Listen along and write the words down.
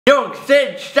Jungs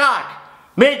sind stark,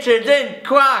 Mädchen sind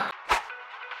Quark.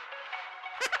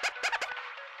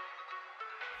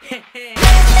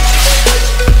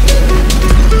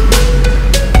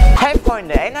 Hey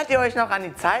Freunde, erinnert ihr euch noch an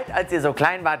die Zeit, als ihr so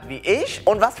klein wart wie ich?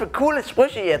 Und was für coole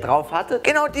Sprüche ihr drauf hattet?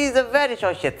 Genau diese werde ich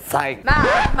euch jetzt zeigen. Mann,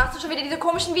 machst du schon wieder diese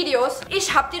komischen Videos?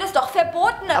 Ich hab dir das doch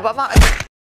verboten. Aber mal...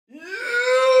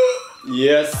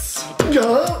 Yes.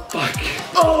 Ja. Fuck.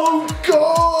 Oh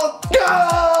Gott.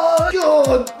 Ja.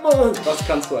 Gott, Mann. Was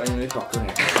kannst du eigentlich?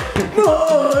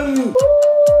 Mann.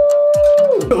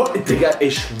 Oh, Digga,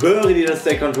 ich schwöre dir, das ist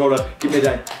der Controller. Gib mir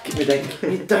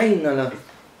deinen, Alter.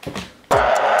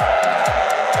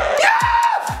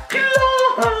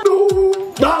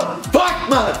 Fuck,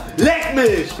 Mann! Leck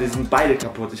mich! Wir sind beide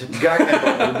kaputt. Ich hab gar keinen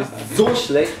Bock mehr. Du bist so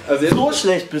schlecht. Also so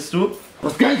schlecht bist du. Du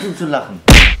hast gar nichts um zu lachen.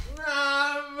 Mama!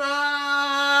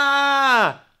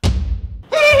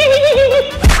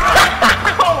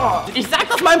 Ich sag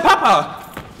das meinem Papa!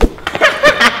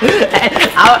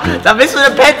 Aber da bist du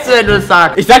eine Petze, wenn du es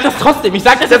sagst. Ich sag das trotzdem, ich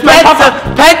sag das jetzt meinem Papa!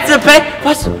 Petze!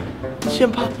 Was? Ich hier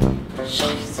ein paar...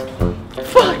 Scheiße.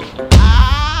 Fuck!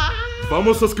 Warum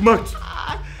hast du das gemacht?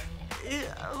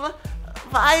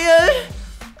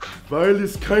 Weil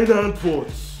ist keine Antwort.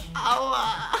 Aua!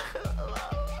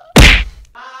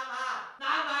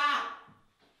 Mama!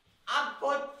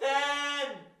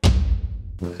 Abputzen!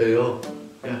 Hey, yo.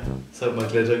 Ja, sag mal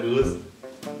Klettergerüst.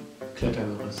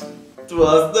 Klettergerüst. Du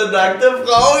hast eine nackte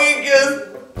Frau geküsst!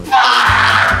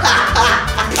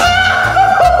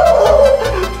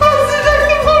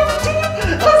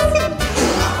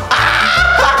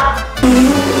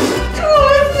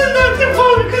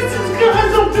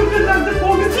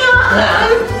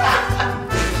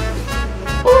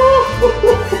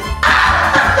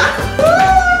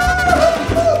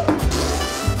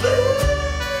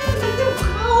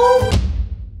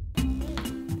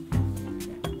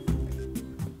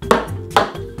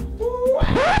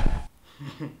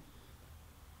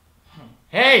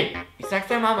 Hey! Ich sag's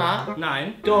der Mama.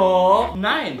 Nein. Doch.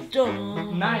 Nein. Doch.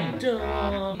 Nein.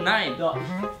 Doch. Nein. Doch.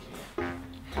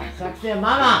 Ich sag's der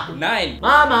Mama. Nein.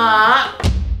 Mama!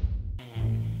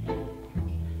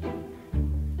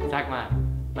 Sag mal,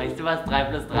 weißt du, was 3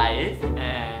 plus 3 ist?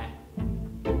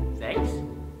 6?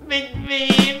 Mit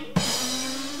wem?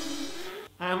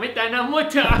 Mit deiner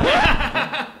Mutter.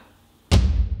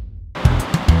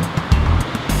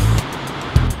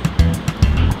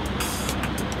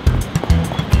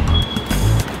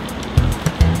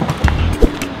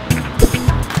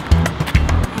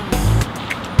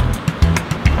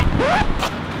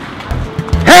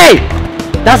 Hey!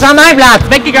 Das war mein Blatt!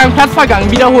 Weggegangen, Platz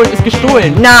vergangen, wiederholt, ist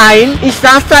gestohlen. Nein, ich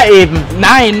saß da eben.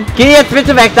 Nein. Geh jetzt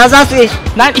bitte weg, da saß ich.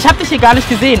 Nein, ich hab dich hier gar nicht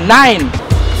gesehen. Nein.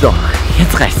 So,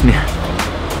 jetzt reicht's mir.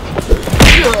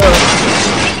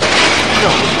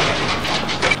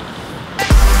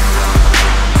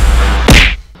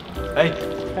 Hey.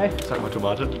 Hey. Sag mal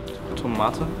Tomate.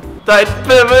 Tomate. Dein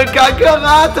Pimmel kann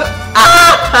Karate.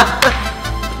 Ah!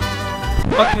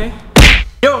 Okay.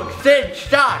 Jungs sind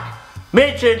stark,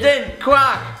 Mädchen sind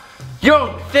Quark.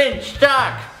 Jungs sind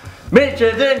stark,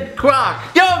 Mädchen sind Quark.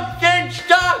 Jungs sind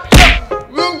stark.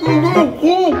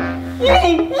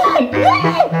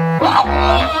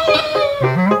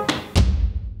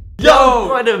 Yo,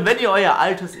 Freunde, wenn ihr euer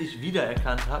altes Ich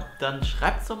wiedererkannt habt, dann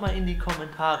schreibt's doch mal in die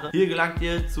Kommentare. Hier gelangt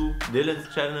ihr zu Dylans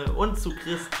Channel und zu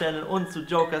Chris Channel und zu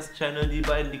Jokers Channel. Die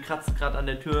beiden, die kratzen gerade an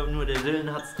der Tür. Nur der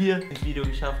Dylan hat's hier ins Video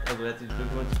geschafft. Also herzlichen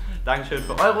Glückwunsch. Dankeschön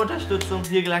für eure Unterstützung.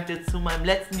 Hier gelangt ihr zu meinem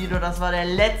letzten Video. Das war der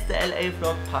letzte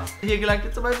LA-Vlog. Passt. Hier gelangt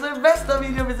ihr zu meinem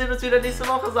Silvester-Video. Wir sehen uns wieder nächste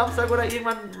Woche, Samstag oder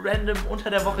irgendwann random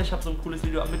unter der Woche. Ich habe so ein cooles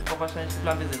Video am Mittwoch wahrscheinlich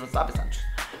geplant. Wir sehen uns da. Bis dann. Tschüss.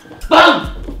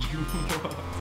 BAM!